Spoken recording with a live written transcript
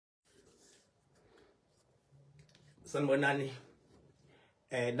Sanibonani.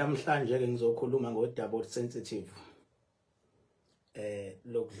 Namhlanje ke ngizokhuluma ngodaba sensitive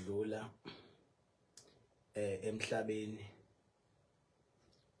lokudlula eMhlabeni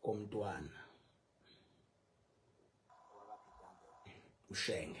komntwana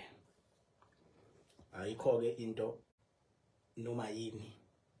uShenge. Ayikho ke into noma yini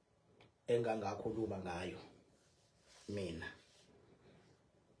engangakhuluma ngayo mina.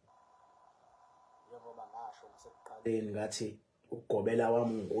 Njengoba ngasho kusekuqaleni ngathi ukugobela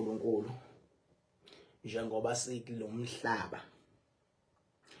wami uNkulunkulu, njengoba sikulo mhlaba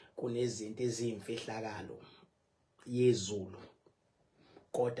kunezinto eziyimfihlakalo yezulu,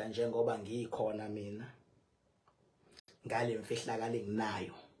 kodwa njengoba ngikhona mina ngale mfihlakalo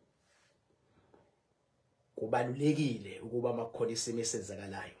enginayo, kubalulekile ukuba makukhona isimo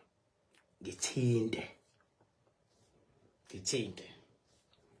esenzakalayo ngithinte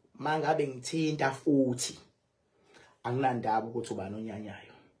mangabe ngithinta futhi anginandaba ukuthi ubani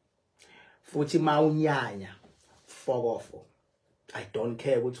onyanyayo, futhi mawunyanya fuck off. I don't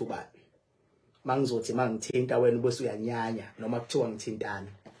care ukuthi ubani. Mangizothi mangithinta wena bese uyanyanya noma kuthiwa ngithintana,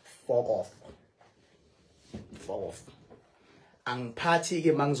 fuck off. Angiphathi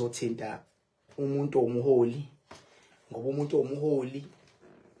ke mangizothinta umuntu omholi, ngoba umuntu omholi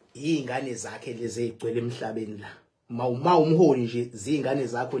izingane zakhe lezi ezigcwele eMhlabeni la. Uma umholi nje zingane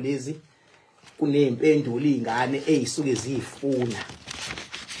zakho lezi kunempendulo izingane ezisuke zifuna.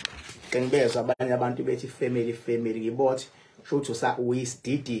 Ngibezwe abanye abantu bethi family ngibothi shothi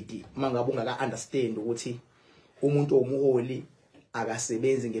uyisidididi mangabe ungaka understand ukuthi umuntu omholi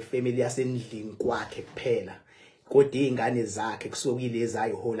akasebenzi ngefamily yasendlini kwakhe kuphela, kodwa izingane zakhe kusuke ilezi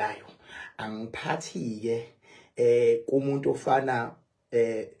ayiholayo. Angiphathi ke kumuntu ofana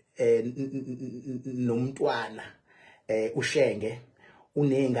nomntwana uShenge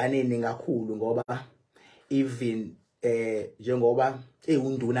unezingane eziningi kakhulu, ngoba even njengoba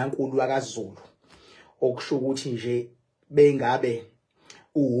unduna nkulu wakaZulu, okusho ukuthi nje bengabe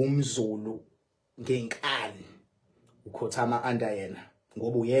uwumZulu ngenkani ukhothama under yena,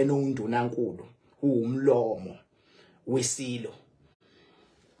 ngoba uyena unduna nkulu, uwumlomo wesilo.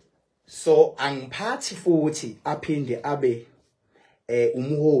 So angiphathi futhi aphinde abe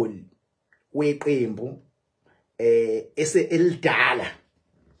umholi weqembu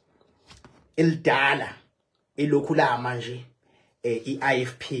elidala elokhu la manje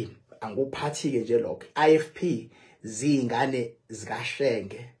iIFP. Anguphathi ke nje lokho. IFP zingane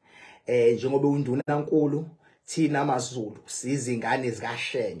zikaShenge, njengoba unduna nkulu thina amaZulu sizingane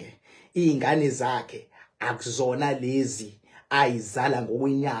zikaShenge. Izingane zakhe akuzona lezi ayizala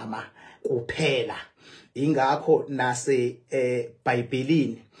ngokwenyama kuphela. Ingakho nase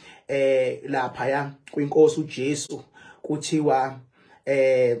eBhayibhelini lapha ya kwinkosi uJesu kuthiwa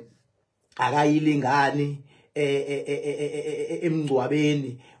akayilingani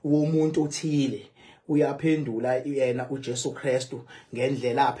emngcwabeni womuntu othile. Uyaphendula yena uJesu Kristu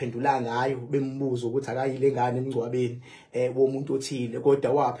ngendlela aphendula ngayo, bembuza ukuthi akayilingani emngcwabeni womuntu othile,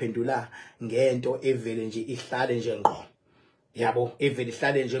 kodwa waphendula ngento evele nje ihlale nje ngqo. Yabo, evele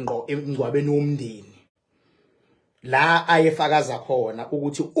ihlale nje ngqo emngcwabeni womndeni, la ayefakaza khona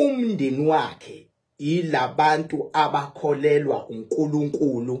ukuthi umndeni wakhe yilabantu abakholelwa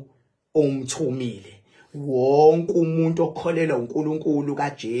uNkulunkulu omthumile. Wonke umuntu okholelwa uNkulunkulu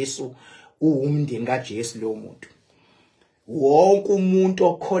kaJesu uwumndeni kaJesu lo muntu. Wonke umuntu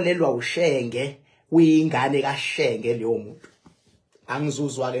okholelwa uShenge uyingane kaShenge leyo muntu.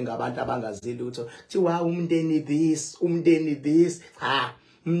 Angizuzwa ke ngabantu abangazili ukuthi thiwa umndeni this umndeni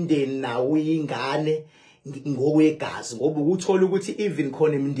nawo uyingane ngokwegazi, ngoba ukuthola ukuthi even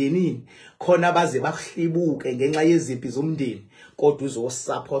khona emndenini khona baze bakuhlibuke ngenxa yezimpi zomndeni, kodwa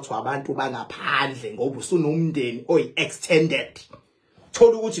uzosupportwa abantu bangaphandle ngoba usunomndeni oyi-extended.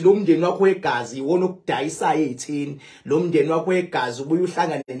 Thola ukuthi lo mndeni wakho wegazi iwona okudayisa ezithini, lo mndeni wakho wegazi ubuye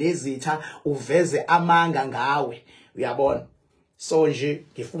uhlangane nezitha uveze amanga ngawe, uyabona. So nje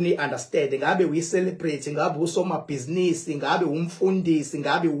ngifuna i-understand, ngabe uyi-celebrate, ngabe usomabhizinisi, ngabe umfundisi,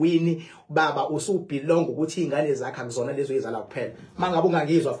 ngabe wini baba usubelong ukuthi izingane zakhe akuzona lezo ezizala kuphela. Mangabe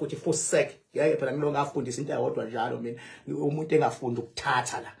ungangizwa futhi sec ngeke phela mina ngafundisa into eyodwa njalo mina, umuntu engafunda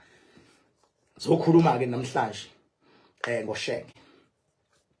ukuthatha la. Zokhuluma ke namhlanje ngoShenge.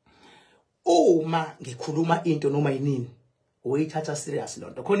 Uma ngikhuluma into noma yinini uyithatha serious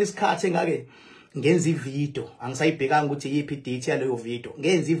lonto. Khona isikhathi engake ngenza ivideo, angisayibhekanga ukuthi yipi date yaleyo video.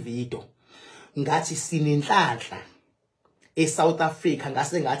 Ngenza ivideo ngathi sinenhlanhla eSouth Africa,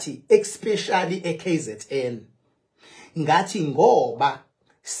 ngase ngathi especially eKZN, ngathi ngoba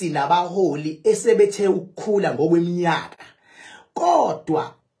sinabaholi esebethe ukukhula ngokweminyaka,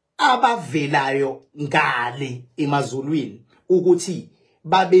 kodwa abavelayo ngale emazulwini ukuthi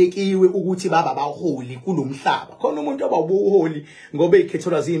babekiwe ukuthi baba baholi kulomhlaba. Khona umuntu obabuholi ngoba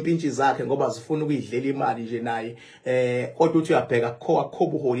ekhethelwa izimpintshi zakhe ngoba zifuna ukuyidlela imali nje naye kodwa uthi uyabheka akho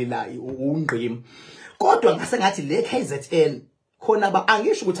buholi la ungqimi. Kodwa ngase ngathi le KZN khona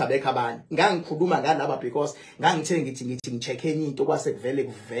angisho ukuthi abekho abanye. Ngangikhuluma ngalaba because ngangithe ngithi ngicheck enye into kwase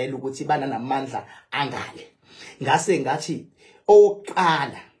kuvele ukuthi bana namandla angale. Ngase ngathi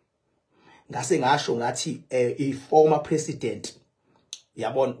oqala ngase ngasho ngathi i-former president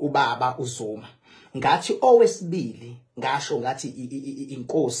yabona ubaba uZuma. Ngathi owesibili ngasho ngathi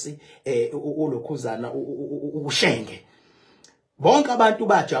inkosi ulokhuzana uShenge. Bonke abantu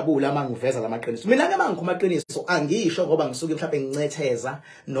bajabula mangiveza lamaqiniso. Mina ke mangikhuluma amaqiniso angisho ngoba ngisuke mhlawumbe ngincetheza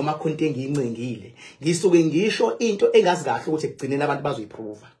noma khonto engiyincengile. Ngisuke ngisho into engazi kahle ukuthi ekugcineni abantu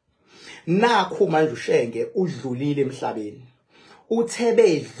bazoyiprova. Nakho manje uShenge udlulile eMhlabeni.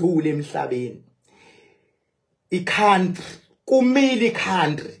 Uthebe edlule eMhlabeni. Icountry kumile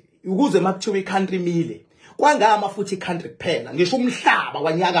icountry ukuze makuthiwa icountry mile kwangama futhi icountry kuphela ngisho umhlaba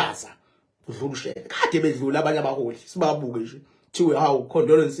wanyakaza udlula uShenge. Kade bedlula abanye abaholi sibabuke nje thiwe how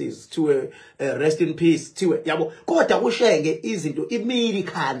condolences thiwe rest in peace thiwe yabo kodwa uShenge izinto imile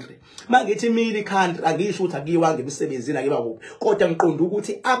icountry. Mangithi imile icountry angisho ukuthi akiyiwanga emsebenzini akiba kuphi kodwa ngiqonda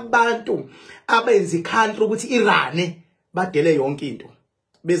ukuthi abantu abenza icountry ukuthi irane badele yonke into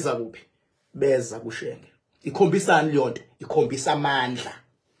beza kuphi beza kuShenge. Ikhombisani leyonto ikhombisa amandla.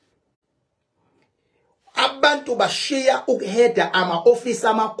 Abantu bashiya ukuheda ama-office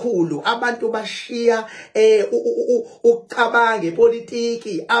amakhulu, abantu bashiya ukucabanga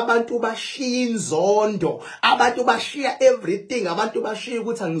epolitiki, abantu bashiya inzondo, abantu bashiya everything, abantu bashiya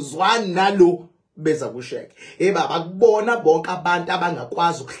ukuthi angizwani nalo beza kuShenge. Baba kubona bonke abantu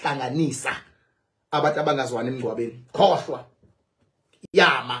abangakwazi ukuhlanganisa abantu abangazwani emngcwabeni. Khohlwa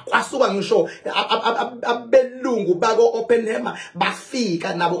yama kwasuka ngisho abelungu bako Oppenheimer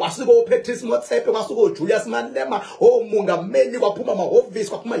bafika nabo kwasuka uPatrice Motsepe kwasuka uJulius Malema omongameli kwaphuma amahhovisi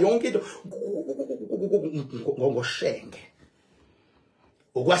kwaphuma yonke into ngoShenge.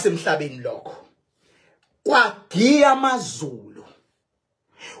 Okwasemhlabeni lokho kwagiya amazulu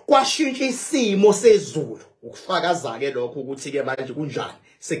kwashintsha isimo sezulu. Ukufakaza ke lokho ukuthi ke manje kunjani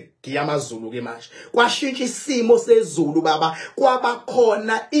sekugiya amazulu ke manje kwashintsha isimo sezulu baba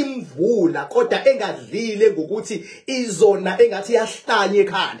kwabakhona imvula kodwa engadlile ngokuthi izona engathi yahlanya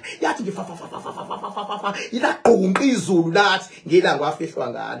ekhanda yathi ngifa ilaqhunqa izulu lathi ngelanga wafihlwa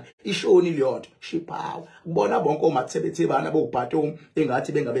ngalo ishoni leyonto shiphawa kubona bonke omathebethebana bobhatom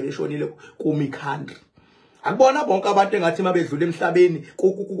engathi bengabe beshonile kumi country. Akubona bonke abantu engathi mabedlula emhlabeni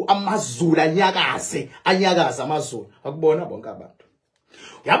amazulu anyakaza amazulu. Akubona bonke abantu.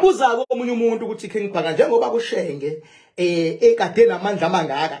 Yabuza komunye umuntu ukuthi ke ngibhaka njengoba kuShenge ekade namandla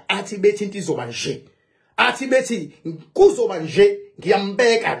amangaka athi bethi into izoba nje. Athi bethi kuzoba nje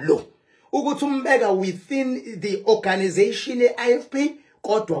ngiyambeka lo. Ukuthi umbeka within the organization eIFP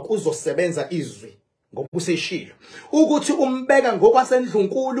kodwa kuzosebenza izwi ngokuseshilo. Ukuthi umbeka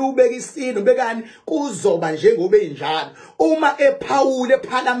ngokwasendlunkulu ubeka isini ubekani kuzoba njengobe injalo. Uma ephawule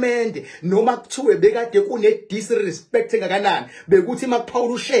eParliament noma kuthiwe bekade kune disrespect engakanani bekuthi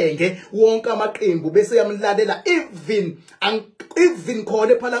makuphawula uShenge wonke amaqembu bese yamlalela even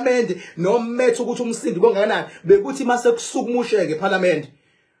khona eParliament nomethe ukuthi umsindi kongakanani bekuthi mase kusukuma uShenge eParliament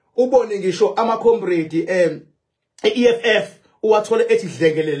ubone ngisho amacomrade eEFF uwathole ethi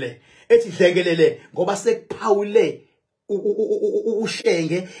dlengelele ngoba sekuphawule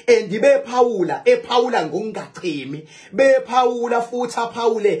uShenge ephawula ngokungachimi bephawula futhi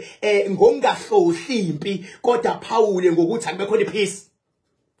aphawule ngokungahlohli impi kodwa aphawule ngokuthi akubekhona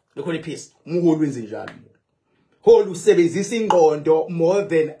ipeace umholi wenze njalo holi usebenzisa ingqondo more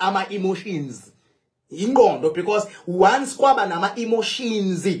than ama emotions ingqondo because once kwaba nama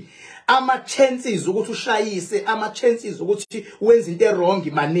emotions ama chances ukuthi ushayise ama chances ukuthi wenze into wrong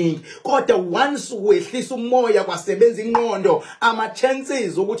maningi kodwa once wehlisa umoya kwasebenza ingqondo ama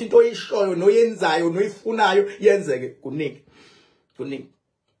chances ukuthi into oyishoyo noyenzayo noyifunayo yenzeke kuningi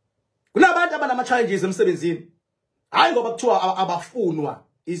kunabantu abanama challenges emsebenzini hayi ngoba kuthiwa abafunwa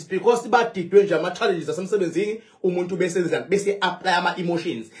is because badidwe nje ama challenges asemsebenzini umuntu bese apply ama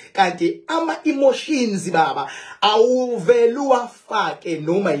emotions kanti ama emotions baba awuvela uwafake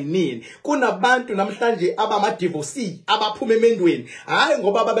noma yinini. Kunabantu namhlanje abama divorcee abaphuma emendweni hayi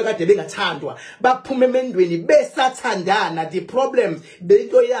ngoba babekade bengathandwa baphuma emendweni besathandana. The problem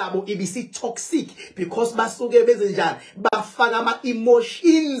bento yabo ibisi toxic because basuke beze njani bafaka ama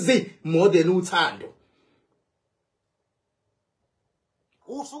emotions more than uthando.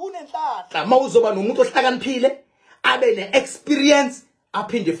 Usukunenhlahla mawuzoba nomuntu ohlakaniphile abe neexperience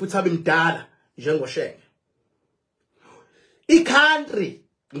aphinde futhi abe mdala njengoShenge. I-country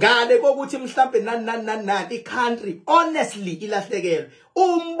ngale kokuthi mhlambe nani i-country honestly ilahlekelwe.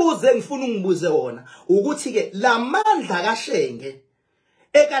 Umbuzo engifuna ungibuze wona ukuthi ke lamandla kaShenge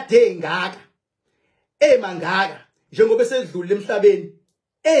ekade engaka emangaka njengoba esedlule eMhlabeni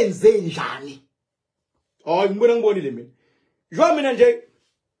enze njani? Hayi ngibonile mina. Njoba mina nje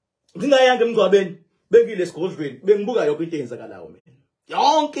ngingayanga emngcwabeni bengile esigodlweni bengibuka yonke into eyenzakalayo mina.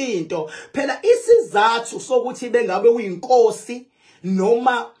 Yonke into phela isizathu sokuthi bengabe uyinkosi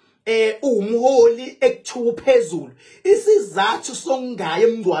noma umholi ekuthiwa phezulu. Isizathu songaya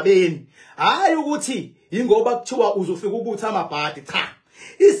emngcwabeni hayi ukuthi ingoba kuthiwa uzofika ubutha amabhadi, cha.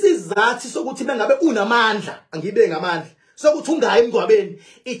 Isizathu sokuthi bengabe unamandla, angibe ngamandla sokuthi ungayi emngcwabeni,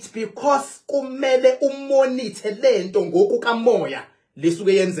 it's because kumele umonithe lento ngokukamoya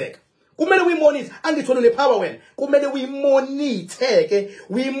lesuke yenzeka. Kumele uyimonithe, angithole nepower wena. Kumele uyimonithe ke,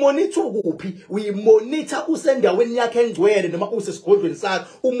 uyimonithe kuphi? Uyimonitha usendaweni yakhe engcwele noma usesigodlweni sakhe,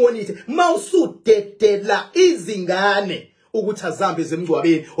 umonithe. Mawusudedela izingane ukuthi azambe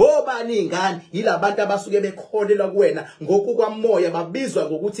zemngcwabeni. Obani ingane? Yilabantu abasuke bekholela kuwena ngokukwamoya, babizwa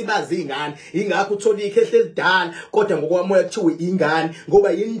ngokuthi bazingane. Ingakho uthola ikhehle elidala kodwa ngokwamoya kuthiwa ingane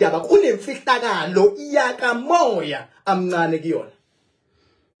ngoba yindaba kunemfihlakalo iyakamoya amncane kuyona.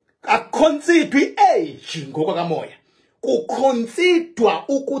 Akuconsidwe age ngokwakamoya, kuconsidwa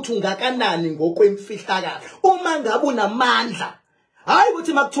ukuthi ungakanani ngokwemfihlakalo. Uma ngabe unamandla, hayi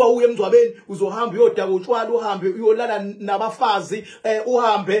ukuthi makuthiwa uye emngcwabeni uzohamba uyodaka utshwala, uhambe uyolala nabafazi,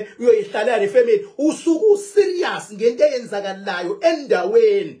 uhambe uyoyihlalela nefamily, usuku serious ngento eyenzakalayo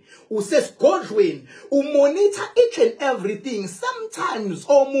endaweni, usesigodlweni, umonitor each and everything. Sometimes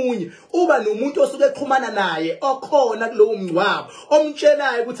omunye uba nomuntu osuke exhumana naye okhona kulowo mngcwabo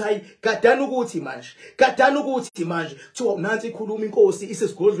omtshelayo ukuthi hayi gadana ukuthi manje kuthiwa nansi ikhuluma inkosi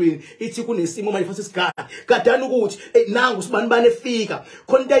isesigodlweni ithi kunesimo manje futhi isigaba gadana ukuthi nangu sibani efika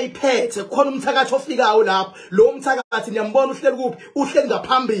khona into ayiphethe, khona umthakathi ofikayo lapho. Lo mthakathi niyambona uhleli kuphi? Uhleli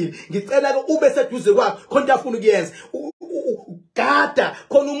ngaphambili. Ngicela ke ube seduze kwakhe khona into afuna ukuyenza. Gada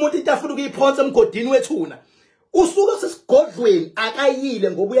khona umuntu into afuna ukuyiphonsa emgodini wethuna. Usuke sesigodlweni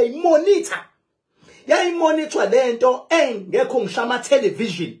akayile ngoba uyayimonitha. Yayimonithwa lento engekho ngisho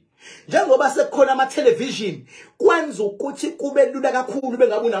ama-television. Njengoba sekukhona ama-television kwenza ukuthi kube lula kakhulu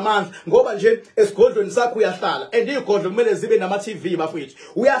bengabe unamandla ngoba nje esigodlweni sakho uyahlala, and igodlo kumele zibe nama-TV bafethu.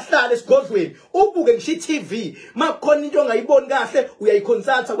 Uyahlala esigodlweni ubuke ngisho i-TV, makukhona into ongayiboni kahle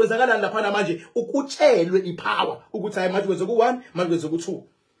uyayiconsulta kwenzakalani lapha manje ukutshelwe ipower ukuthi hayi manje kwenza ku-1 manje kwenza ku-2.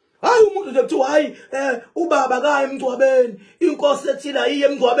 Hayi umuntu nje kuthiwa hayi ubaba kaye emngcwabeni, inkosi ethila iye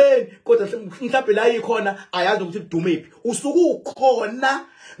emngcwabeni kodwa mhlawumbe la ikhona ayazi ukuthi idumephi. Usuke ukhona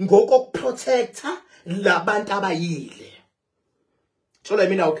ngokuprotector labantu abayile. Thola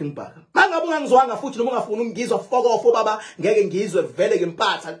mina ukingibhaka. Mangabe ungangizwanga futhi noma ungafuni ukungizwa fuck off baba, ngeke ngizwe vele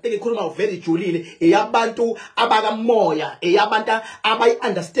ngempatha. Ngeke ngikhuluma vele ijulile eyabantu abakamoya, eyabantu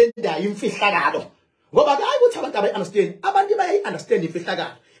abayi-understandayo imfihlakalo. Ngoba hayi ukuthi abantu abayi-understand, abantu bayi-understand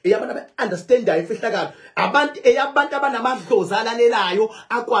imfihlakalo. Eyabantu abayi-understandayo imfihlakalo. Eyabantu abanamadlozi alalelayo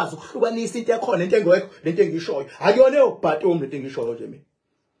akwazi ukuhlukanisa into ekhona into engekho lento engishoyo. Akuyona eyobhatom lento engishoyo nje mina.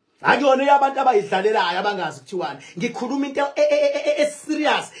 Akuyona yabantu abayidlalelayo abangazi kuthiwani. Ngikhuluma into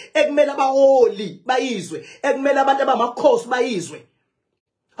serious ekumele abaholi bayizwe, ekumele abantu abamakhosi bayizwe.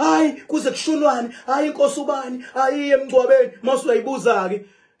 Hayi kuze kushunwane, hayi inkosi ubani, hayi emngcwabeni masuyayibuza ke.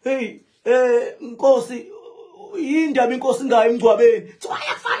 Hey inkosi yindaba inkosi ngayo emngcwabeni.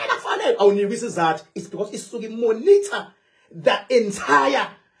 Kufanele awunikwe isizathu. It's because isuke monitor the entire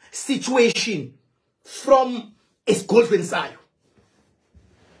situation from esigodlweni sayo.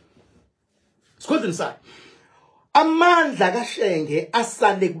 Sigodlweni sayo. Amandla kaShenge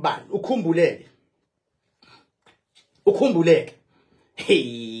asale kubani? Ukhumbuleke.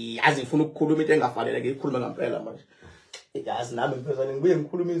 Hey, azi ngifuna ukukhuluma into engafanele ngikhuluma ngempela manje. Yazi nami mphezane ngibuye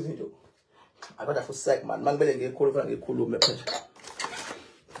ngikhuluma izinto. Akade futhi sek man, mangibele ngikhulume phela.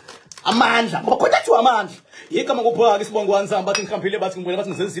 Amandla, ngoba kodwa athi amandla. Yikama kuphaka isibongo wanzamba bathi ngihambile bathi ngibona bathi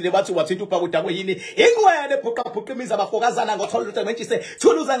ngizenzile bathi wathinta upha kudakwe yini. Ingwele bhuqa imiza abafokazana ngothola ukuthi mentshise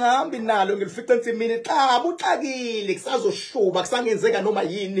thuluza ngahambi nalo ngilifica ensimini xa buxakile kusazoshuba kusangenzeka noma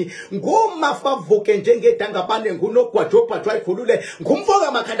yini. Ngumafa vuke njengedangabane ngunogwadjobhajwa ikhulule ngumfoka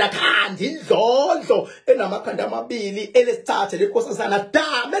amakhanda khandi indlondlo enamakhanda amabili elesithathe lenkosazana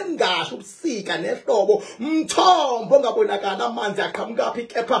dame ningasho ubusika nehlobo mthombo ongabonakala amanzi aqhamuka phi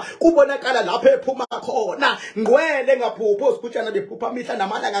kepha kubonakala lapho ephuma khona. Ngwele ngaphupho osikutshana bephupha mihla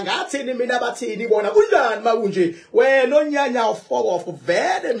namalanga ngathini mina bathini bona kunjani makunje wena onyanya ufokof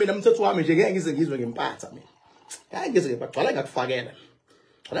vele mina umthetho wami nje ngeke ngize ngizwe ngempatha mina. Hayi ngize ngibagcwala ngakufakela.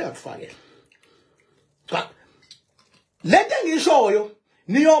 Ngicela ngakufakela. Cha. Lento engishoyo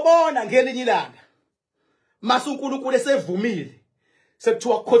niyobona ngelinye ilanga. Mase uNkulunkulu esevumile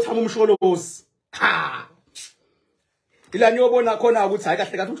sekuthiwa ukhothama umsholozi. Ha. Ila niyobona khona ukuthi hayi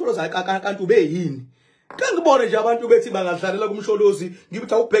kahle kahle umsholozi kanti ube yini. Ke ngibone nje abantu bethi bangadlalela kumsholozi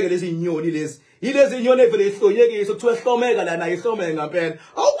ngibuthi awubheke lezi inyoni lezi. Yilezi inyoni evele ihlonyekise kuthiwa ehlomeka la naye ehlomeka ngempela.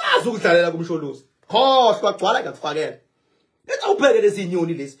 Awukwazi ukudlalela kumsholozi. Khohlwa gcwala ngakufakela. Ethi awubheke lezi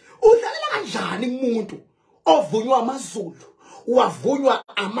inyoni lezi. Udlalela kanjani kumuntu ovunywa amazulu?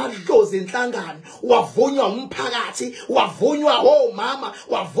 Wavunywa amadlozi enhlangano, wavunywa umphakathi, wavunywa omama,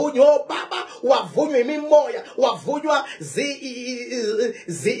 wavunywa obaba, wavunywa imimoya, wavunywa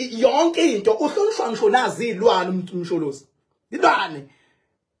yonke into. Uhlonishwa ngisho nazi izilwane umsholozi. Ilwane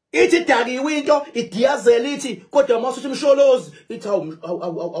ithi dakiwe into idiyazela ithi kodwa masuthi umsholozi ithi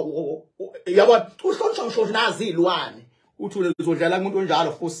yabona uhlonishwa ngisho nazi izilwane. Uthi uzodlala kumuntu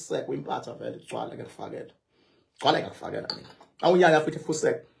onjalo futhi sekwe impatha vele gcwala ngakufakela. Gcwala ngakufakela mina. Awunyaka futhi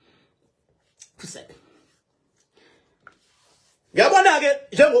fusek. Ngiyabona ke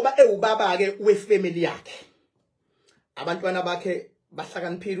njengoba ewubaba ke wefamily yakhe. Abantwana bakhe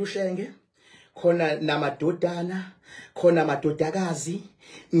bahlakaniphile uShenge, khona namadodana, khona amadodakazi,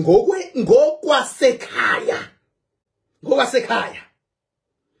 ngokwasekhaya. Ngokwasekhaya.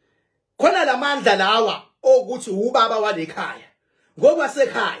 Khona lamandla lawa ukuthi ubaba walekhaya.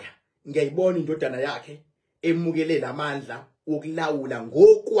 Ngokwasekhaya ngiyayibona indodana yakhe emukele lamandla ukulawula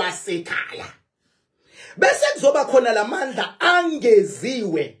ngokwasekhaya. Bese kuzoba khona lamandla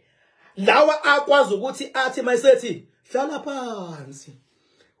angeziwe lawa akwazi ukuthi athi mayisethi hlala phansi.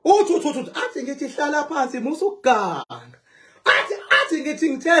 Uthi athi ngithi hlala phansi musu ukuganga. Athi ngithi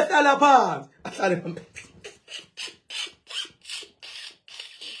ngithe hlala phansi ahlale phansi.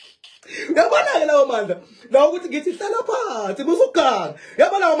 Yabona ke lawo mandla la ukuthi ngithi hlala phansi musu ukuganga.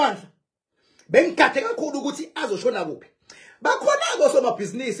 Yabona lawo mandla bengikade kakhulu ukuthi azoshona kuphi. Bakhona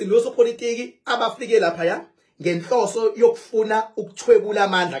kosomabhizinisi nosopolitiki abafike lapha ya ngenhloso yokufuna ukuthwebula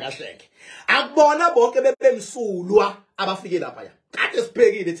amandla kaShenge. Akubona bonke bebemsulwa abafike lapha ya. Kade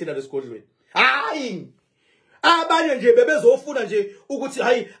sibhekile thina lesigodlweni. Hayi. Abanye nje bebezofuna nje ukuthi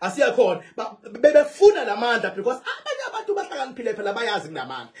hayi asiyakhona. Bebefuna lamandla because abanye abantu bahlakaniphile phela bayazi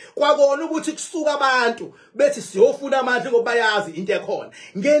kunamandla. Kwakona ukuthi kusuka abantu bethi siyofuna amandla ngoba bayazi into ekhona.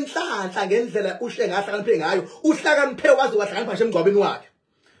 Ngenhlanhla ngendlela uShenge ahlakaniphile ngayo, uhlakaniphe waze wahlakanipha nje emgcwabeni wakhe.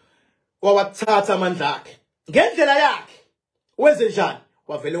 Wawathatha amandla akhe. Ngendlela yakhe wenze njani?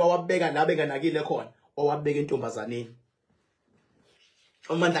 Wavele wawabeka la benganakile khona, wawabeka entombazaneni.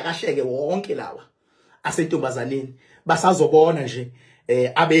 Amandla kaShenge wonke lawa asentombazaneni basazobona nje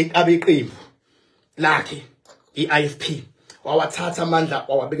abeqembu lakhe iIFP wawathatha amandla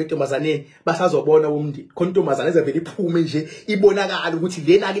wawabeka entombazaneni basazobona umndi khona intombazane ezevela iphume nje ibonakala ukuthi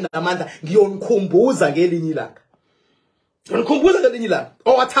lena kinamandla ngiyonikhumbuza ngelinye ilanga. Ngiyonikhumbuza ngelinye ilanga.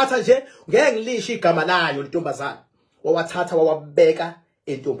 Wawathatha nje ngeke ngilisho igama layo lentombazane. Wawathatha wawabeka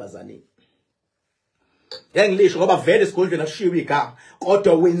entombazaneni. Ngilisho ngoba vele esigodlweni ashiwe igama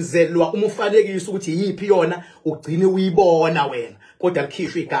kodwa wenzelwa umfanekiso ukuthi yipi yona ugcine uyibona wena kodwa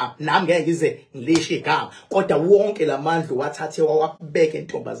likhishwe igama. Nami ngeke ngize ngilisho igama kodwa wonke lamandla wathathe wawabeka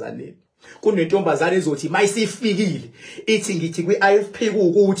entombazaneni. Kunentombazane ezothi mayisifikile ithi ngithi kwiIFP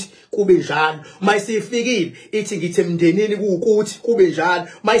ukuthi kube njalo. Mayisifikile ithi ngithi emndenini ukuthi kube njalo.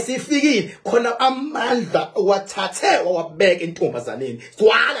 Mayisifikile khona amandla wathathe wawabeka entombazaneni.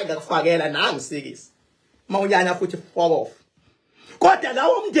 Swala ngakufakela nangisikisi. Mawunyanya futhi fall off. Kodwa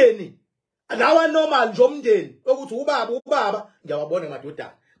lawo umndeni, lawa normal nje umndeni ukuthi ubaba ngiyawabona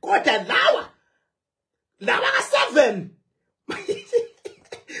emadodana. Kodwa lawa ka7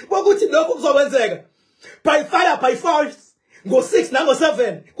 ukuthi lokho kuzokwenzeka. By fire by force ngo6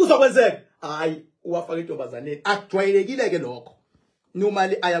 nango7 kuzokwenzeka. Hayi uwafaka intombazaneni. Akujwayelekile ke lokho.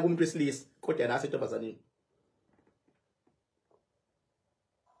 Normally aya kumuntu wesilisa kodwa nase intombazaneni.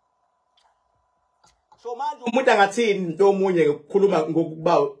 So manje umuntu angathini lomunye ukukhuluma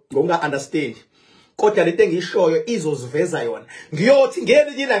ngokuba ngokunga understand. Kodwa lento engiyishoyo izoziveza yona. Ngiyothi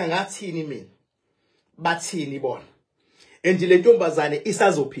ngelinye ilanga ngathini mina. Bathini bona. And le ntombazane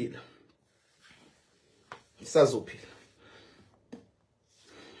isazophila. Isazophila.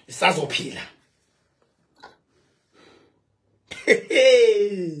 Isazophila.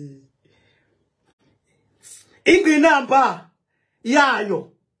 Inginamba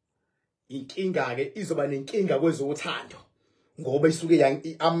yayo inkinga ke izoba nenkinga kwezothando ngoba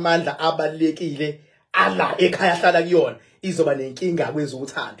isuke amandla abalekile ala ekhaya hlala kuyona izoba nenkinga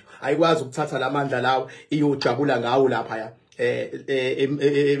kwezothando. Ayikwazi ukuthatha lamandla lawo iyojabula ngawo lapha ya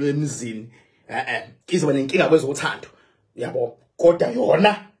emzini izoba nenkinga kwezothando yabo kodwa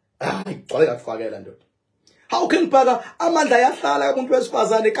yona hayi gcwale kakufakela ndoda. How can ngibhaka amandla ayahlala kumuntu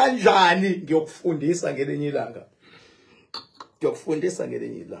wesifazane kanjani? Ngiyokufundisa ngelinye ilanga. Ngiyokufundisa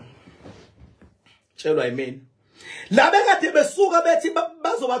ngelinye ilanga. Tshelwa yimini. Labe kade besuka bethi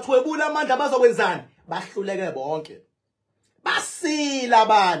bazobathwebula amandla bazokwenzani? Bahluleke bonke. Basila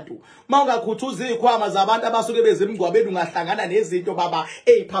abantu. Mawungakhuthuza izikhwama zabantu abasuke bezemgcwabeni ungahlangana nezinto baba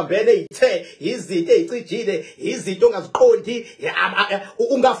eziphambene ezithe izinto ezicijile izinto ongaziqondi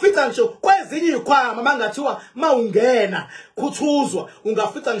ungafica ngisho kwezinye izikhwama mangathiwa mawungena khuthuzwa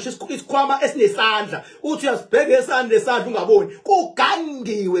ungafica ngisho isikhwama esinesandla uthi uyasibheka esandla lesandla ungaboni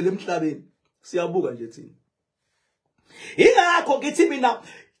kugangiwe eMhlabeni. Siyabuka nje thina. Ingakho ngithi mina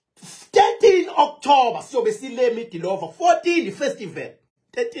 13 October siyobe sile Midilova 14 festival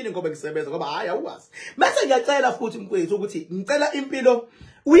 13 ngoba ngisebenza ngoba hayi awuwazi mase ngiyacela futhi mkwethu ukuthi ngicela impilo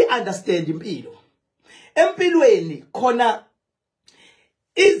we understand impilo empilweni khona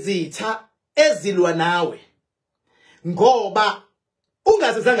izitha ezilwa nawe ngoba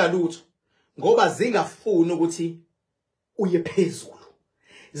ungazizanga lutho ngoba zingafuni ukuthi uye phezulu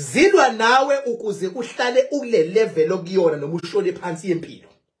zilwa nawe ukuze uhlale ule level okuyona noma ushole phansi yempilo.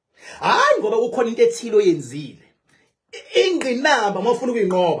 Hayi ngoba kukhona into ethilo yenzile. Ingqinamba mawufuna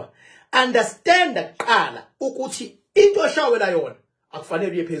ukuyinqoba. Understand kuqala ukuthi into oshawela yona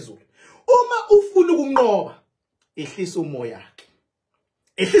akufanele uye phezulu. Uma ufuna ukunqoba ehlisa umoya wakhe.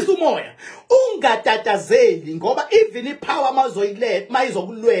 Ehlisa umoya. Ungatatazeli ngoba even ipower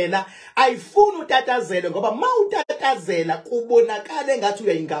mayizokulwela ayifuni utatazele ngoba mawutatazela kubonakala engathi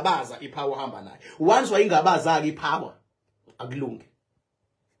uyayingabaza ipower hamba nayo. Once wayingabaza ke ipower akulungi.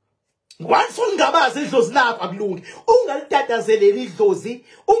 Once ungabaza idlozi lakho akulungi. Ungalitatazeleli idlozi,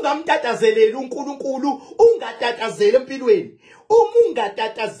 ungamtatazeleli uNkulunkulu, ungatatazeli empilweni. Uma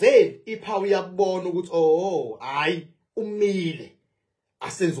ungatatazeli ipower iyabona ukuthi oh hayi umile.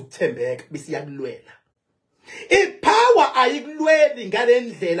 Asenza ukuthembeka bese yakulwela. Ipower ayikulweli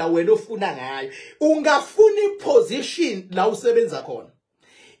ngalendlela wena ofuna ngayo. Ungafuna iposition la usebenza khona.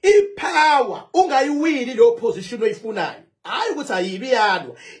 Ipower ungayiwini lo position oyifunayo. Hayi ukuthi ayibi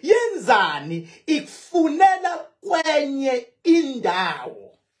yalo. Yenzani ikufunela kwenye indawo.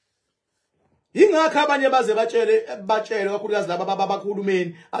 Ingakho abanye baze batshele kakhulukazi laba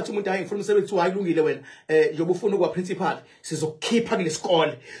abakhulumeni athi umuntu hayi ngifuna umsebenzi ayilungile wena njengoba ufuna ukuba principal sizokukhipha kule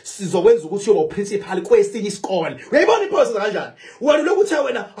sikole sizokwenza ukuthi uyoba principal kwesinye isikole. Uyayibona iphose kanjani? Wena lokuthi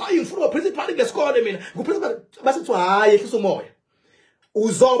wena hayi ngifuna ukuba principal kule sikole mina nguprincipal basethi hayi ehlisa umoya.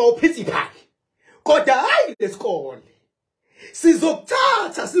 Uzoba uprincipal. Kodwa hayi lesikole.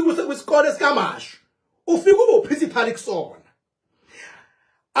 Sizokuthatha sikuse kwisikole esikamasho. Ufika ube uprincipal kusona.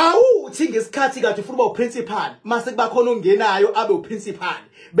 Awuthi ngesikhathi kade ufuna ukuba uprincipal mase kuba khona ongenayo abe uprincipal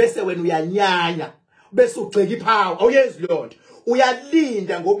bese wena uyanyanya bese ugceka ipower awuyenzi lonto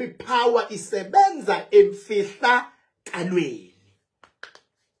uyalinda ngoba ipower isebenza emfihla kalweni.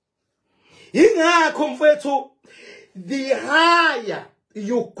 Ingakho mfethu the higher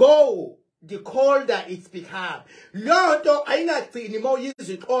you go the colder it's become. Lonto ayingagcini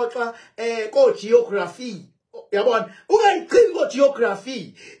mawuyizwa ixoxa ko geography. Yabona ungayigcini ko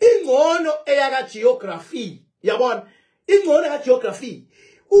geography ingcono eyaka geography. Yabona ingcono ka geography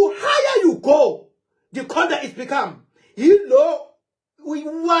higher you go the colder it's become. Yilo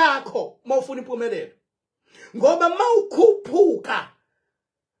uyiwakho mawufuna impumelelo ngoba mawukhuphuka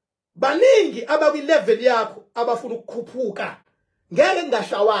baningi abakwi level yakho abafuna ukukhuphuka ngeke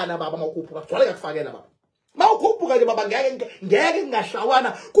ngashawana baba mawukhuphuka kugcwale kakufakela baba mawukhuphuka nje baba ngeke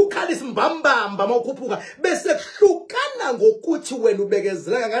ngashawana kukhala isimbambamba mawukhuphuka bese kuhlukana ngokuthi wena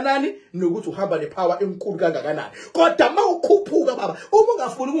ubekezela kanganani nokuthi uhamba nepower enkulu kangakanani. Kodwa mawukhuphuka baba uma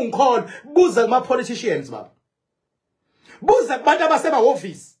ungafuni ukungikhola buza kuma politicians baba buza kubantu abaseba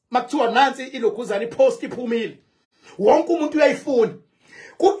office makuthiwa nansi iloguzana ipost iphumile wonke umuntu uyayifuna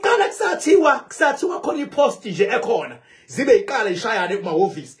kuqala kusathiwa khona ipost nje ekhona zibe iqala ishayane kuma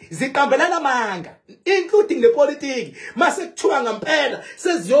office ziqambelana amanga including nepolitiki mase kuthiwa ngempela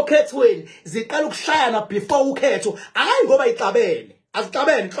seziyokhethweni ziqala ukushayana before ukhetho hayi ngoba ixabene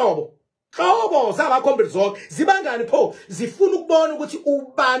azixabene hlobo zabakhombeli zonke zibangani pho zifuna ukubona ukuthi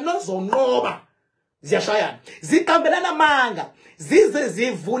ubani ozonqoba ziyashayana ziqambelana amanga zize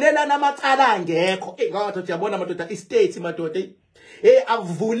zivulelana amacala angekho ngathi uyabona madoda istate madoda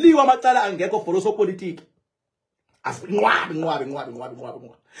avuliwa amacala angekho for osopolitiki nqwabi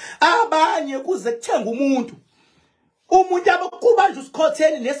abanye kuze kuthenga umuntu abakuba nje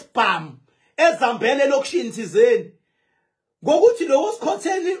usikhotheni nesibhamu ezambele lokushini thizeni ngokuthi lo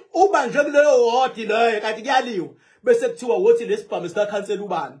sikhotheni uba nje kuleyo wodi leyo kanti kuyaliwa bese kuthiwa wothi lesibhamu sika cancel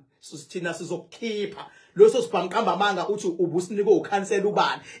ubani sithina sizokukhipha loso sibhamqamba amanga uthi ubusinike ukhansela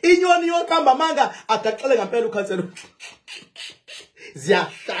ubani inyoni yoqamba amanga agaxele ngempela ukhansela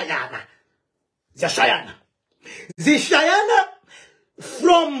ziyashayana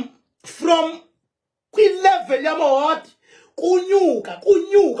from kwi-level yamaward kunyuka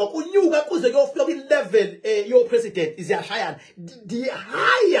kuze kuyofika kwi-level yo president ziyashayana. The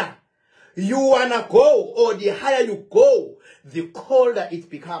higher you wanna go or the higher you go, the colder it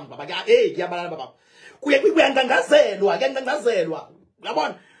becomes. Baba kuyabalala baba, kuyangangazelwa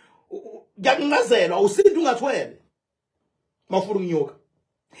yabona, kuyangangazelwa usinto ungathwele mawufuna ukunyuka.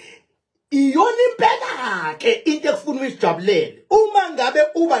 Iyona impela ke into ekufuna uyijabulele uma ngabe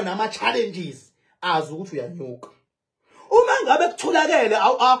uba nama challenges azi ukuthi uyanyuka. Uma ngabe kutholakele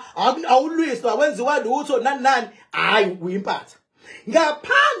awulwiswa wenziwa lutho nani hayi uyimpatha.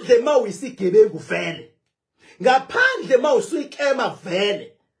 Ngaphandle mawuyisigebengu vele, ngaphandle mawusuyikema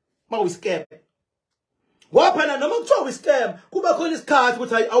vele, mawuyiskema waphana noma kuthiwa uyiskema kuba khona isikhathi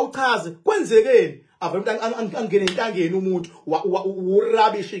ukuthi hayi awuchaze kwenzekeni avele umuntu angene entangeni umuntu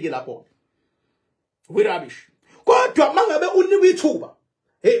urabish ke lapho rubbish. Kodwa mangabe unikwe ithuba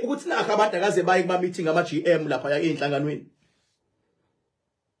ukuthi nakho abantu akaze baye kuma meeting ama GM lapha ya enhlanganweni,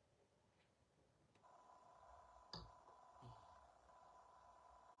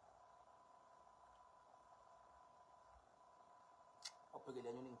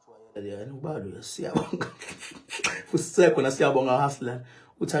 ubalo siyabonga futhi na siyabonga hasla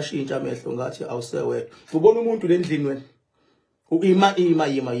uthi ashintsha amehlo ngathi awusewe. Ubona umuntu lendlini wena ima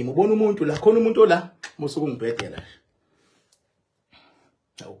ubona umuntu la, khona umuntu la musuku ngibhedela.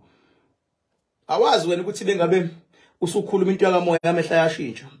 Awazi wena ukuthi bengabe usukhuluma into yakamoya amehla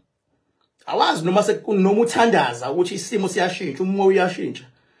yashintsha. Awazi noma sekunoma uthandaza ukuthi isimo siyashintsha, umoya uyashintsha.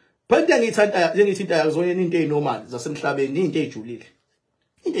 Phela ngithi into yakuzona into ezinormal zasemhlabeni, into ejulile.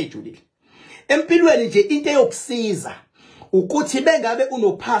 Into ejulile empilweni nje, into yokusiza ukuthi bengabe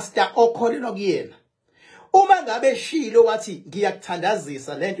unopastor okholelwa kuyena. Uma ngabe shilo wathi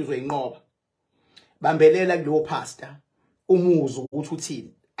ngiyakuthandazisa lento uzoyinqoba, bambelela kulowo pastor umuzo ukuthi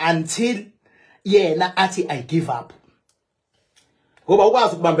uthini until yena athi I give up. Ngoba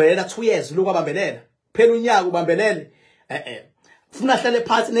ukwazi ukubambelela 2 years lokho abambelela phela unyaka ubambelele funa hlale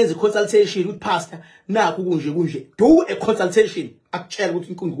phansi nenze consultation with pastor nakho kunje do a consultation akutshela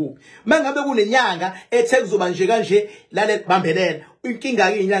ukuthi inkinga kuphi. Mangabe kunenyanga ethe kuzoba nje kanje lale bambelela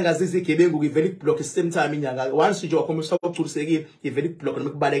inkinga ke inyanga zizigebengu ivele iblock same time inyanga once nje wakhombisa ukugculisekile ivele iblock noma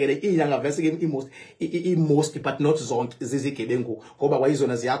kubalekele inyanga vese ke most but not zonke zizigebengu ngoba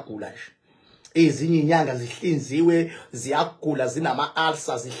kwayizona ziyagula nje. Ezinye inyanga zihlinziwe ziyagula zinama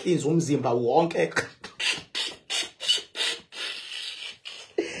ulcer zihlinza umzimba wonke.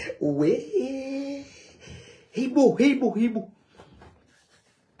 We hibo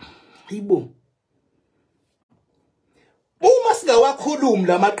uma singawakhulumi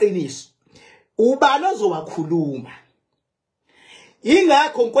lamaqiniso ubani ozowakhuluma.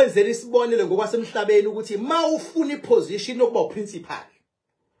 Ingakho ngikwenzela isibonelo ngokwasemhlabeni ukuthi mawufuna iposition yokuba uprincipal,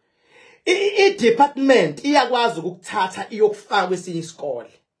 i-department iyakwazi ukukuthatha iyokufaka kwesinye isikole.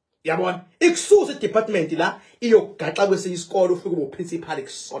 Yabona ikususa i-department la iyokugaxa kwesinye isikole ufike ube principal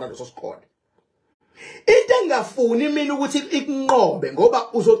kusona leso sikole. Into engafuni mina ukuthi ikunqobe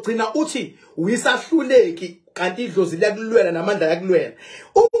ngoba uzogcina uthi uyisahluleki kanti idlozi liyakulwela namandla yakulwela.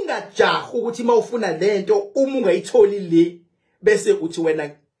 Ungajaha ukuthi mawufuna lento uma ungayitholi le bese uthi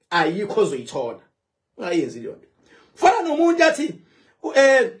wena ayikho ozoyithola. Ungayenzi lento. Fana nomuntu athi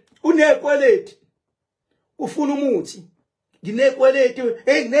unekweleti ufuna umuthi, nginekweleti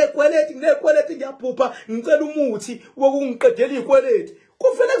nginekweleti ngiyaphupha ngicela umuthi wokungiqedela ikweleti.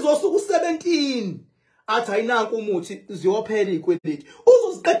 Kuvele kuzosuka u17 athi ayinanku umuthi ziyophela ikweleti.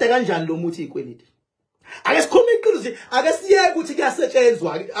 Uzoziqeda kanjani lo muthi ikweleti? Ake sikhuluma iqiniso, ake siyeke ukuthi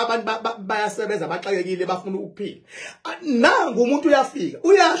kuyasetshenzwa abantu bayasebenza baxakekile bafuna ukuphila. Nangu umuntu uyafika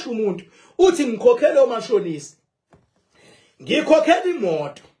uyasho umuntu uthi ngikhokhela omashonisi, ngikhokhela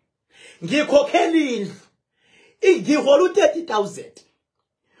imoto, ngikhokhela indlu, ngihola u30,000.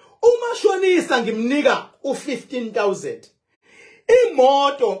 Umashonisa ngimnika u15,000.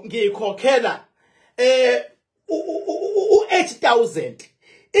 Imoto ngikhokhela u8,000.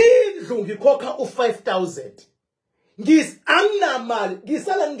 Indlu ngikhokha u5,000. Anginamali,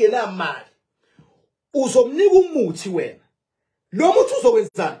 ngisala ngingenamali. Uzomnika umuthi wena. Lo muthi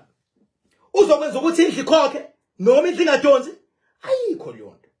uzokwenzani? Uzokwenza ukuthi indlu ikhokhe noma indlu ingadonsi? Ayikho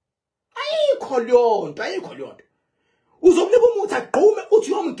leyonto. Ayikho leyonto. Uzomnika umuthi agqume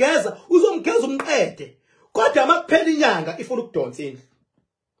uthi uyomgeza, uzomgeza umqede. Kodwa makuphela inyanga ifuna ukudonsa indlu.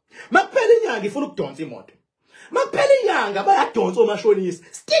 Makuphela inyanga ifuna ukudonsa imoto. makuphela inyanga bayadonsa omashonisa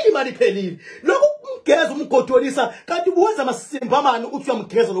still imali iphelile lokhu umgeza umgodolisa kanti ubuwenza amasimbamani uthi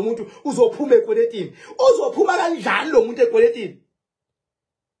uyamgeza lo muntu uzophuma ekweletini uzophuma kanjani lo muntu ekweletini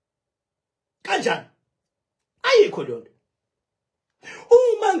kanjani ayikho lonto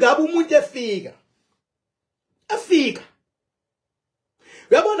uma ngabe umuntu efika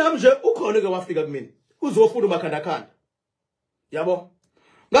uyabona nami nje ukhona ke wafika kumina uzofuna umakhanda yabo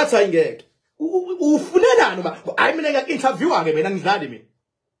ngathi ayingeke ufunelani ba hayi mina ngiyainterviewa ke mina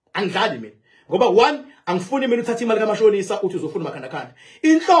angidlali mina ngoba one angifuni mina uthatha imali kamashonisa uthi uzofuna umakhanda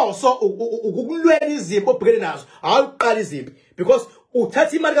inhloso ukukulwela izimpi obhekene nazo hayi uqala izimpi because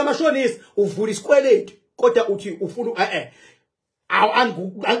uthatha imali kamashonisa uvula isikweletu kodwa uthi ufuna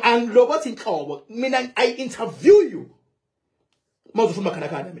angilokothi inhlobo mina I interview you mawuzofuna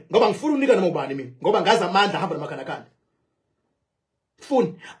umakhanda mina ngoba ngifuna unika noma ubani mina ngoba ngazi amandla ahamba namakhanda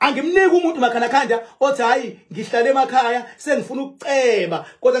funi angimnika umuntu makhanda othi hayi ngihlale emakhaya sengifuna ukuceba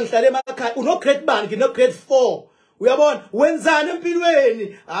kodwa ngihlale emakhaya uno grade bani ngino grade 4 uyabona wenzani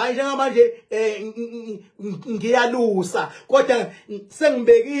empilweni hayi njengamanje ngiyalusa kodwa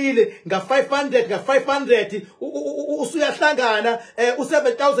sengibekile nga500 usuyahlangana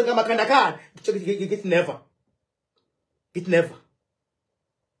u7000 ngamakhanda get never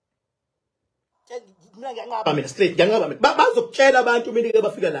mina straight ngiyangaba mina bazokutshela abantu mina ke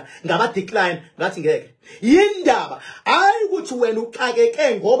bafika la ngaba decline ngathi ngeke yindaba hayi ukuthi wena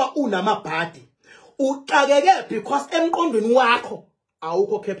uxakeke ngoba unamabhadi uxakeke because emqondweni wakho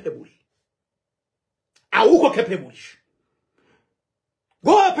awukho capable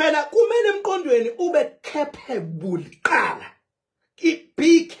ngoba phela kumele emqondweni ube capable qala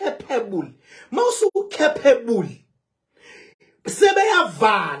be capable mawusuku capable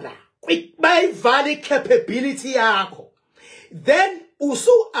sebeyavala bayivala capability yakho then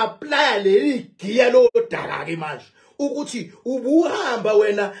usu apply leli giya lo dala ke manje ukuthi ubuhamba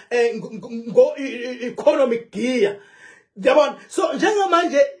wena ngo economic gear yabona so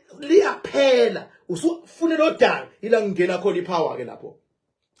njengamanje liyaphela usufune lo dala ila ngena khona ipower ke lapho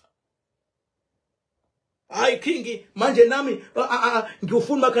hayi kingi manje nami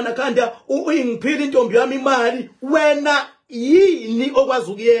ngiyofuna makhanda uyingiphila intombi yami imali wena yini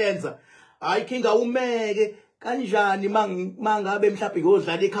okwazi ukuyenza hayi kinga umeke kanjani mangabe mhlawumbe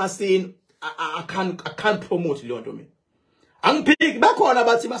ngodlala ekhasino I can't promote leyo nto mina angiphiki bakhona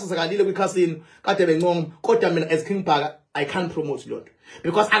bathi basasakalile kwikhasino kade bencoma kodwa mina as King Bhaka I can't promote leyo nto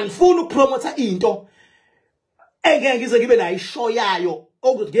because angifuni ukupromote into engeke ngize ngibe nayo ishow yayo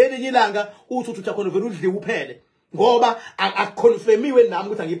ukuthi ngelinye ilanga uthi uthakhona vele udle uphele ngoba akuconfirmiwe nami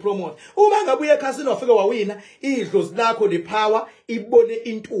ukuthi angipromote uma ngabuye ekhasini wafika wawina idlozi lakho lepower ibone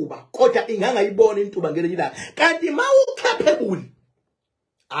intuba kodwa ingangayibona intuba ngelinye ilanga kanti mawucapable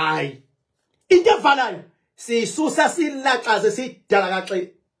hayi into evalayo sisusa silaxaze sidala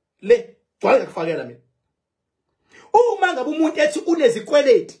kaxe le gcwale kufakela mina uma ngabe umuntu ethi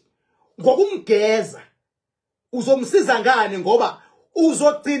unezikweleti ngokumgeza uzomsiza ngane ngoba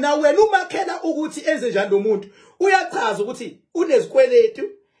uzogcina wena umakhela ukuthi enze njani lo muntu uyachaza ukuthi unezikweletu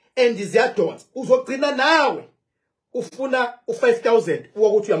and ziyadonsa uzogcina nawe ufuna u5000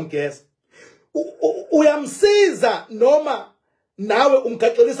 ukuthi uyamgeza uyamsiza noma nawe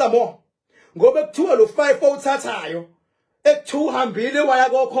umgaxelisa mo ngoba kuthiwa lo 5 owuthathayo ekuhambile waya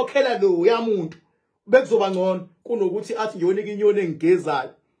kokhokhela lo yamuntu bekuzoba ngcono kunokuthi athi ngiyonika inyoni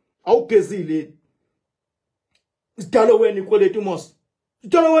engigezayo awugezile sidalo wena ikweletu mos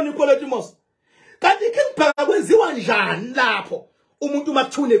kanti King Bhaka kwenziwa njani lapho umuntu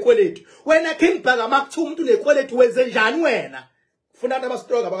makuthune ikweletu wena King Bhaka makuthu umuntu unekweletu wenze njani wena ufuna abantu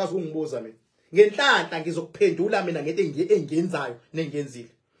abastroke abakazi ungibuza mina ngenhlanhla ngizokuphendula mina ngento engiyenzayo nengenzile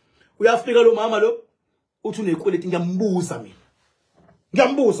uyafika lo mama lo uthi unekweletu ngiyambuza mina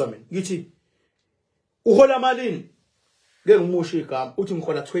ngithi uhola malini ngeke ngimushe igama uthi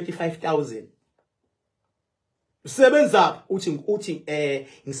ngihola 25000 usebenza uthi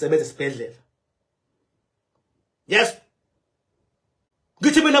ngisebenza esibhedlela yes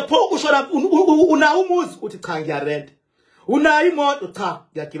ngithi mina pho ushona una umuzi uthi cha ngiyarent una imoto cha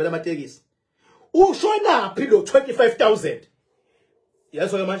ngiyagibela amatekisi ushona phi lo 25000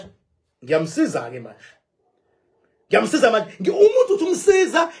 yaso ke manje ngiyamsiza ke manje umuntu uthi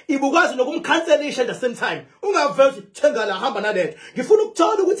umsiza ibukwazi nokumcancelisha at the same time ungavela uthi thenga la hamba nalento ngifuna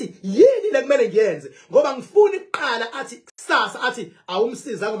ukuthola ukuthi yini le kumele ngiyenze ngoba ngifuna iqala athi kusasa athi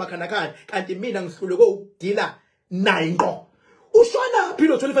awumsiza ngomakhanda kanti mina ngihluleke ukudila naye ngo ushona phi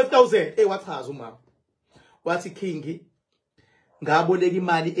lo 25000 wachaza umama wathi King ngaboleka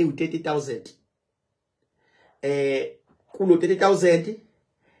imali ewu30000 kulo 30000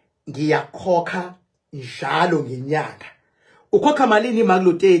 ngiyakhokha njalo ngenyanga. Ukhokha malini imali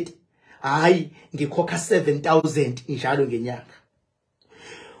lo 30? Hayi, ngikhokha 7,000 njalo ngenyanga.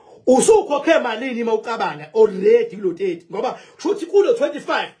 Usukhokhe malini mawucabanga already kulo 30 ngoba shuthi kulo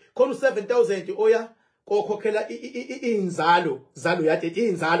 25 khona u7,000 oya kokhokhela inzalo ya 30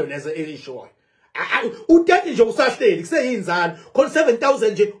 inzalo lezo elishoyo. U30 nje usahleli kuseyinzalo khona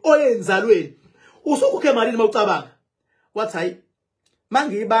 7,000 nje oyenzalweni. Usukhokhe malini mawucabanga? Wathi hayi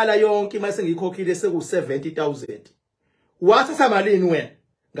mangiyibala yonke mase ngiyikhokhile seku 70,000. Wathatha malini wena?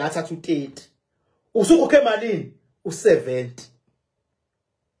 Ngathatha u30. Usukhokhe malini? U70.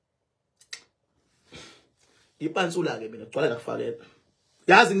 Ipansula ke mina gcwala ngakufakela.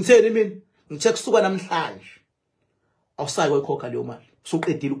 Yazi ngitheni mina? Ngithe kusuka namhlanje awusayi koyikhokha leyo mali.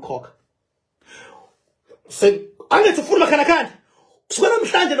 Usuqedile ukukhokha. Angithi ufuna makhanda. Kusuka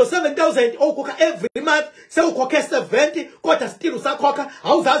namhlanje lo 7,000 okhokha every month sewukhokhe 70 kodwa still usakhokha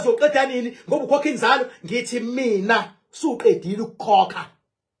awuzazi uyoqeda nini ngoba ukhokha inzalo. Ngithi mina suqedile ukukhokha.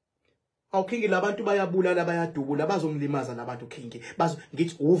 Awukhingi labantu bayabulala bayadubula bazongilimaza labantu khingi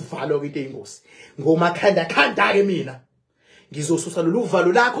ngithi uvalo kwinto eyingozi ngomakhanda ke mina ngizosusa lolu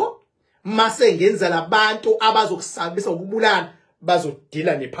uvalo lakho mase ngenza labantu abazokusabisa ukubulala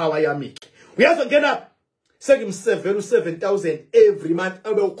bazodila nepower yami. Uyazwa ngena sengimsevela u7,000 every month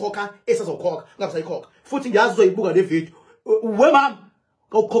abe ukhokha esazokhokha ngasayikhokha futhi ngiyazi uzoyibuka le video we mama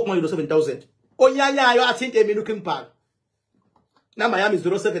awukhokha manje lo 7,000 onyanyayo athinte mina ukhingibhala. Number yami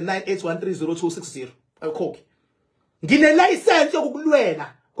 0798130260. Ayikhokhi. Ngine license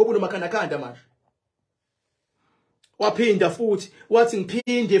yokukulwela ngoba unomakhanda manje. Waphinda futhi wathi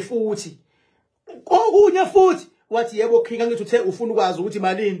ngiphinde futhi. Okunye futhi wathi yebo khinga ngithi uthe ufuna ukwazi ukuthi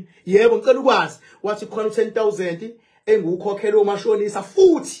malini? Yebo ngicela ukwazi. Wathi khona u10,000 engukhokhela umashonisa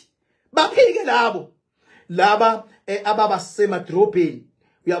futhi baphike laba ababa semadrobheni.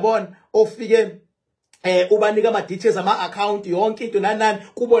 Uyabona ofike ubanika ama details ama account yonke into nanani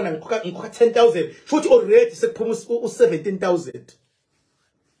kubona ngikhoka 10,000 futhi already sekuphuma u17,000.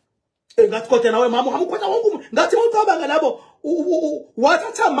 Ngathi kodwa nawe mama uhamukhoza wonke ngathi mawucabanga labo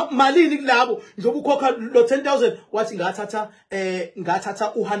wathatha malini kulabo njengoba ukhokha lo 10,000 wathi ngathatha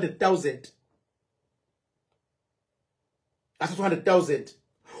u100,000. Athatha 100,000.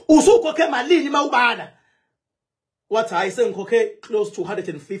 Usukhokhe malini mawubala? Wathi hayi sengikhokhe close to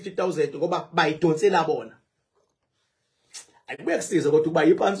 150,000 ngoba bayidonsela bona. Akubuye kusize kodwa ukuba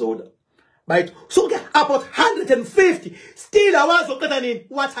yipansula. Bayithi suke about 150 still awazoqeda nini?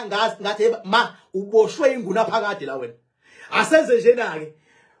 Wathi angazi ngathi ma uboshwe inguna phakade la wena. Asenze njena ke.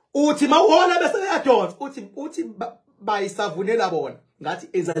 Uthi mawona bese yadonsa uthi bayisavunela bona. Ngathi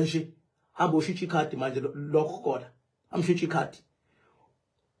enza nje hamba ushicha ikhadi manje lokho khona. Amshicha ikhadi.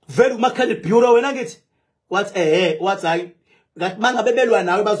 Vele umakhale bureau wena ngithi wathi wathi hayi ngathi mangabe belwa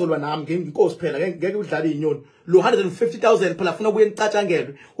nawe bazolwa nami nginkosi phela ngeke udlala inyoni lo 150,000 phela ufuna ubuye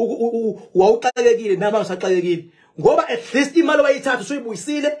ngicatshangelwe wawuxakekile nami ngisaxakekile ngoba at least imali wayithatha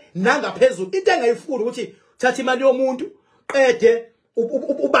usuyibuyisile nangaphezulu into engayifuni ukuthi thatha imali yomuntu qede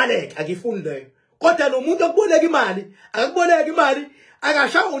ubaleke akifuni leyo kodwa nomuntu okuboleka imali akakuboleka imali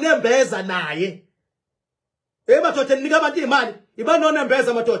akasha unembeza naye madoda nika abantu imali ibani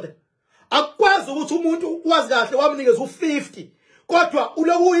onembeza madoda akwazi ukuthi umuntu wazi kahle wamnikeza u50 kodwa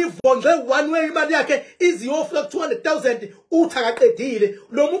uloku uyivonje one way imali yakhe iziyofika ku 200,000 uthi akaqedile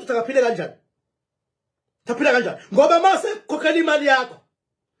lo muntu utakaphile kanjani? Taphila kanjani? Ngoba mase khokhela imali yakho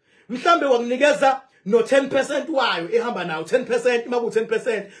mhlambe wakunikeza no 10% wayo ehamba nawo 10% maku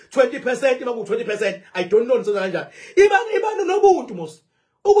 10% 20% maku 20% I don't know ngisenza kanjani ibani nobuntu mos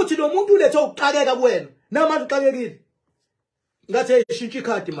ukuthi lo muntu ulethe ukuqakeka kuwena namanje uqakekile ngathi shintsha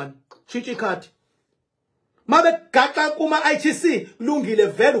ikhadi man shintsha ikhadi mabe gaxa kuma ITC lungile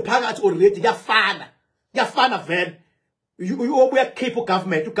vele uphakathi already kuyafana vele ubuya keep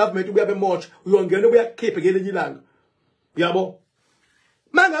ugovernment ubuya bemotsha uyongena ubuya keep ngelinye ilanga uyabo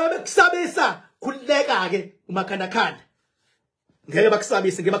mangabe bekusabisa khuleka ke umakhanda ngeke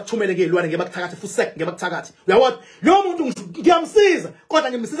bakusabise ngeke bakuthumele ngelwane ngeke bakuthakathe futhi ngeke bakuthakathe uyabona lo muntu ngiyamsiza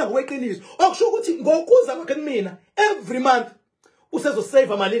kodwa ngimsiza ngokweqiniso okusho ukuthi ngokuza kwakhe kumina every month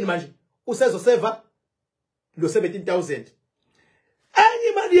usezosave malini manje usezosave lo 17,000 enye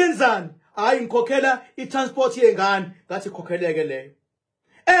imali yenzani hayi ngikhokhela itransport yengane ngathi khokheleke leyo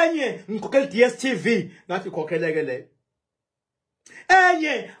enye ngikhokhela DSTV ngathi khokheleke leyo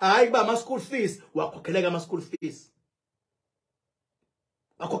enye hayi kuba ama school fees wakhokheleka ama school fees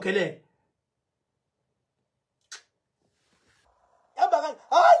akhokhele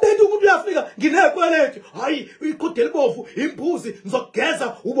lento umuntu uyafika nginekweletu hayi iqhudela ibovu imbuzi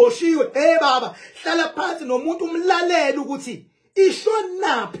ngizogeza uboshiwe baba hlala phansi nomuntu umlalela ukuthi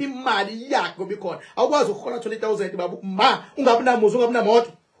ishonaphi imali yakhe ngoba ikhona awukwazi ukuhola 20,000 babu ma ungabi namuzi ungabi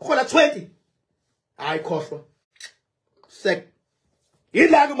namoto hola 20 hayi khohlwa sek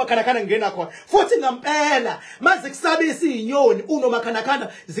yilaka umakhanakana ngena khona futhi ngampela maze kusabisa izinyoni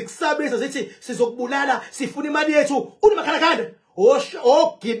unomakhanakana zikusabisa zithi sizokubulala sifuna imali yethu unomakhanakana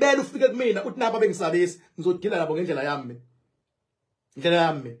ogibela ufike kumina uthi napa bengisabisa ngizodila labo ngendlela yami indlela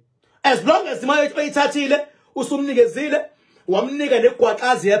yami as long as imali yethu oyithathile usumnikezile wamnika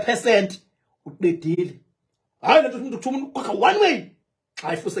negwaqazi ye% uqedile hayi lento umuntu uthuma ukhokha one way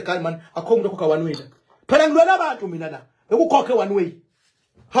hayi fuse kai man akho umuntu okhokha one way la phela ngilona abantu mina la ukukhokhe one way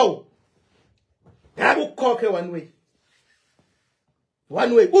how yabe ukukhokhe one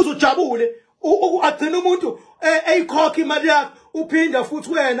way uzujabule agcina umuntu eyikhokha imali yakhe uphinda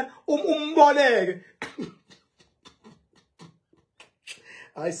futhi wena umboleke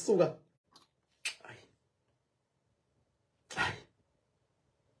ayisuka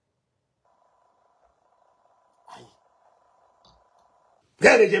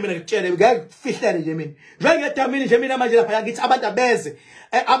ngeke nje mina ngitshele ngeke fihlele nje mina njengedamini nje mina manje lapha ngithi abantu abeze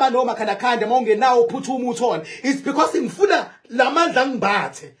abanoma khanda mawungenawo uphuthuma uthona it's because ngifuna lamandla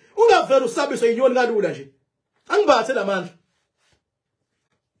ngibathe ungavela usabiswe inyoni kalula nje angibathe lamandla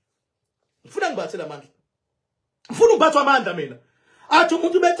ngifuna ngibathe lamandla ngifuna ubathwa amandla mina athi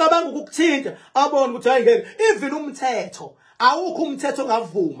umuntu becabanga ukukuthinta abone ukuthi hayi ngeke even umthetho awukho umthetho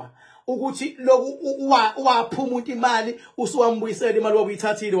ongavuma ukuthi loku waphuma umuntu imali usuwambuyisela imali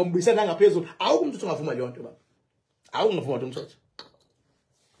wabuyithathile wambuyisela ngaphezulu awukho umuntu ongavuma le nto baba awungavuma lo umthetho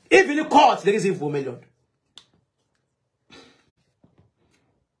even icourt leke zivume le nto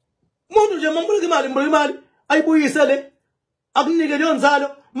umuntu nje mamboleka imali ayibuyisele akunike leyo nzalo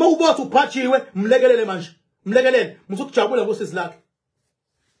mawubothi uphatshiwe mlekelele manje mlekelele musukujabula ngosisi lakhe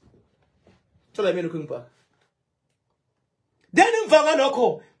thola mina ukungipha then emva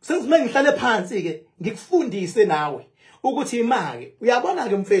ngalokho sengizime ngihlale phansi ke ngikufundise nawe ukuthi imali uyabona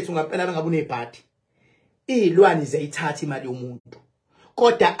ke mfethu ngampela bengabe unebhadi izilwane ziyayithatha imali yomuntu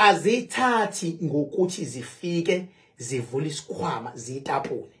kodwa azithathi ngokuthi zifike zivula isikhwama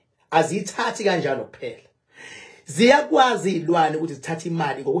zitapule azithathi kanjalo kuphela ziyakwazi izilwane ukuthi zithathe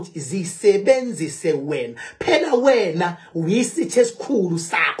imali ngokuthi zisebenzise wena phela wena uyisithe esikhulu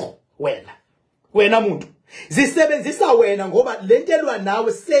sakho wena muntu zisebenzisa wena ngoba lentelwa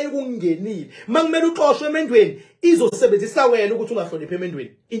nawe seyikungenile makumele uxoshwe emendweni izosebenzisa wena ukuthi ungahloniphe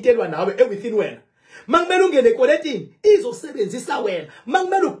emendweni intelwa nawe within wena makumele ungene ekweletini izosebenzisa wena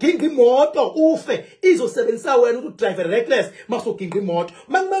makumele uginga imoto ufe izosebenzisa wena ukuthi drive reckless masuginga imoto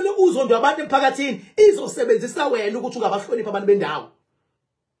makumele uzondwe abantu emphakathini izosebenzisa wena ukuthi ungabahlonipha abantu bendawo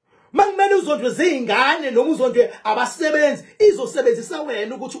makumele uzondwe zingane noma uzondwe abasebenzi izosebenzisa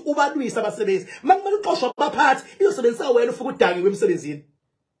wena ukuthi ubalwise abasebenzi makumele uxoshwe abaphathi izosebenzisa wena ufike udange kwemsebenzini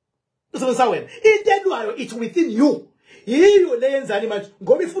izosebenzisa wena intelwayo it within you yiyo leyenzani manje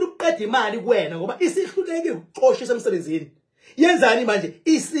ngoba ifuna ukuqeda imali kuwena ngoba isihluleke uxoshisa emsebenzini yenzani manje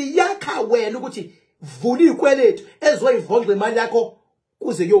isiyakha wena ukuthi vula izikweletu ezoyivondla imali yakho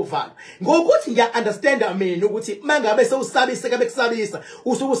kuze kuyovala ngokuthi ngiya understand mina ukuthi mangabe sewusabisa kabe kusabisa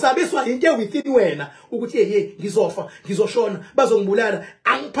usukusabiswa into within wena ukuthi hey ngizofa ngizoshona bazongibulala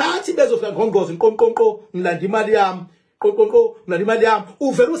angiphathi bezofika ngongqozi nqonqonqo ngilanda imali yami qonqonqo ngilanda imali yami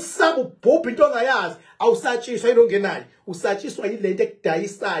uvela usaba ubhubha into ongayazi awusatshiswa yilongenayo usatshiswa yilento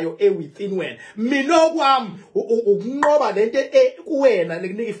ekudayisayo within wena mina okwami ukunqoba lento kuwena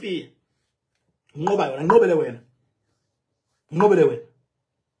lekunika ifiya nqoba yona nqobele wena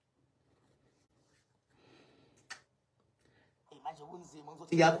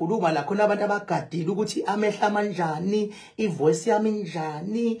iyakhuluma la khona abantu abagadile ukuthi amehla amanjani ivoice yami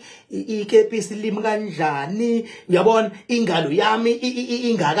injani ikepisi limi kanjani uyabona ingalo yami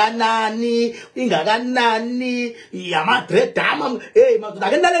ingakanani yamadredama hey madoda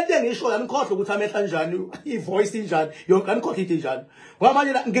ake nalento engisho yanikhohle ukuthi amehla anjani ivoice injani yonke anikhohle into enjani ngoba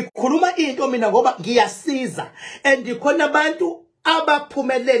manje ngikhuluma into mina ngoba ngiyasiza and khona abantu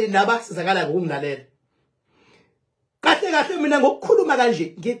abaphumeleli nabasizakala ngokungilalela kahle mina ngokukhuluma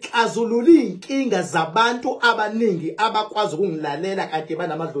kanje ngixazulula inkinga zabantu abaningi abakwazi ukungilalela kanti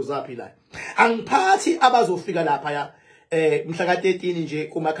banamadlozi aphilayo angiphathi abazofika lapha ya mhla ka13 nje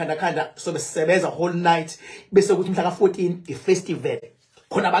kumakhandakhanda sobe sisebenza whole night bese ukuthi mhla ka14 ifestival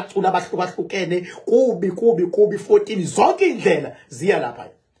khona abacula abahlukahlukene kubi 14 zonke indlela ziya lapha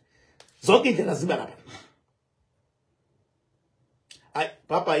zonke indlela ziba lapha ay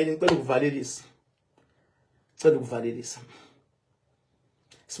papa yini ngicela ukuvalelisa cela ukuvalelisa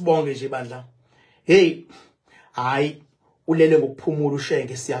sibonge nje bandla hey hayi ulele ngokuphumula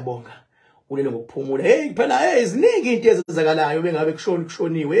uShenge siyabonga ulele ngokuphumula. Hey phela hey ziningi into ezenzakalayo bengabe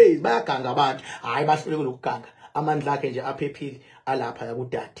kushoniwe. Hey bayaganga abantu. Hayi bahluleke lokuganga. Amandla akhe nje aphephile alapha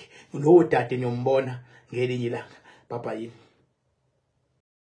yakudade. Lo dade niyombona ngelinye ilanga. Bye bye.